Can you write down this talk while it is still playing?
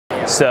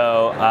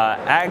So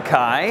at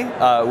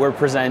Kai, we're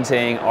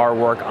presenting our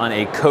work on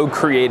a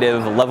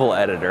co-creative level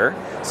editor.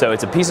 So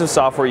it's a piece of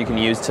software you can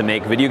use to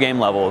make video game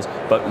levels,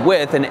 but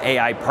with an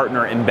AI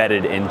partner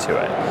embedded into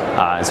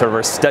it. Sort of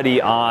a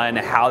study on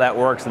how that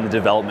works and the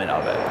development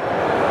of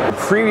it.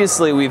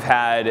 Previously, we've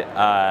had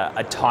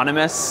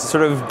autonomous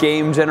sort of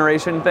game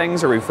generation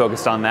things, or we've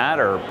focused on that,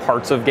 or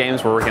parts of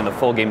games. We're working on the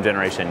full game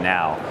generation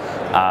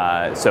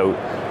now. So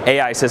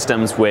AI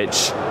systems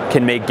which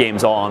can make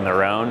games all on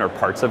their own, or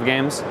parts of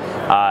games.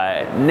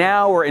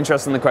 Now we're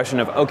interested in the question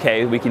of,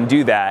 okay, we can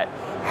do that.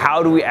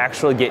 How do we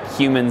actually get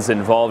humans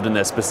involved in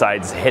this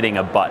besides hitting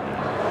a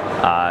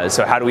button?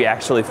 So how do we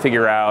actually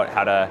figure out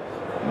how to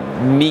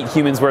meet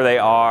humans where they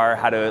are,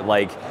 how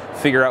to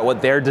figure out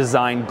what their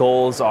design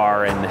goals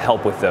are and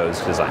help with those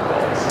design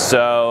goals.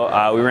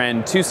 So we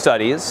ran two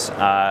studies.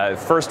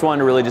 First one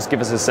to really just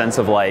give us a sense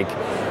of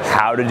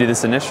how to do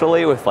this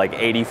initially with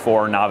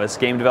 84 novice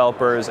game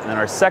developers, and then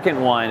our second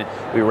one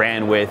we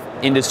ran with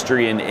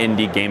industry and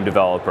indie game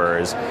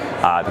developers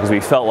because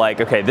we felt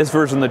okay, this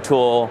version of the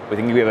tool, we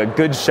think we have a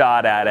good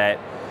shot at it.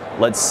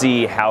 Let's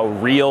see how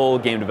real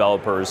game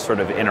developers sort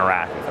of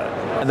interact with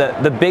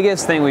it. The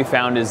biggest thing we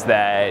found is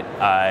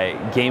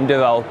that game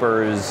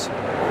developers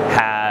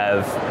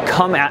have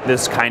come at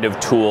this kind of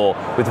tool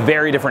with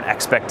very different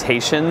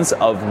expectations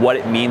of what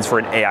it means for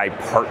an AI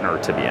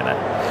partner to be in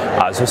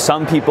it. So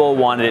some people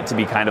wanted it to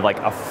be kind of like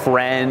a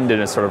friend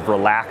and a sort of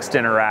relaxed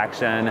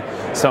interaction.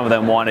 Some of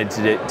them wanted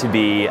it to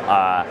be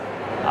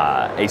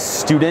a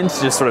student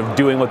just sort of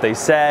doing what they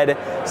said.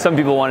 Some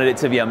people wanted it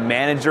to be a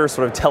manager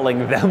sort of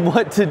telling them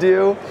what to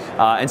do.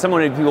 And some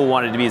people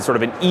wanted it to be sort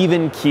of an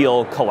even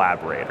keel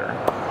collaborator.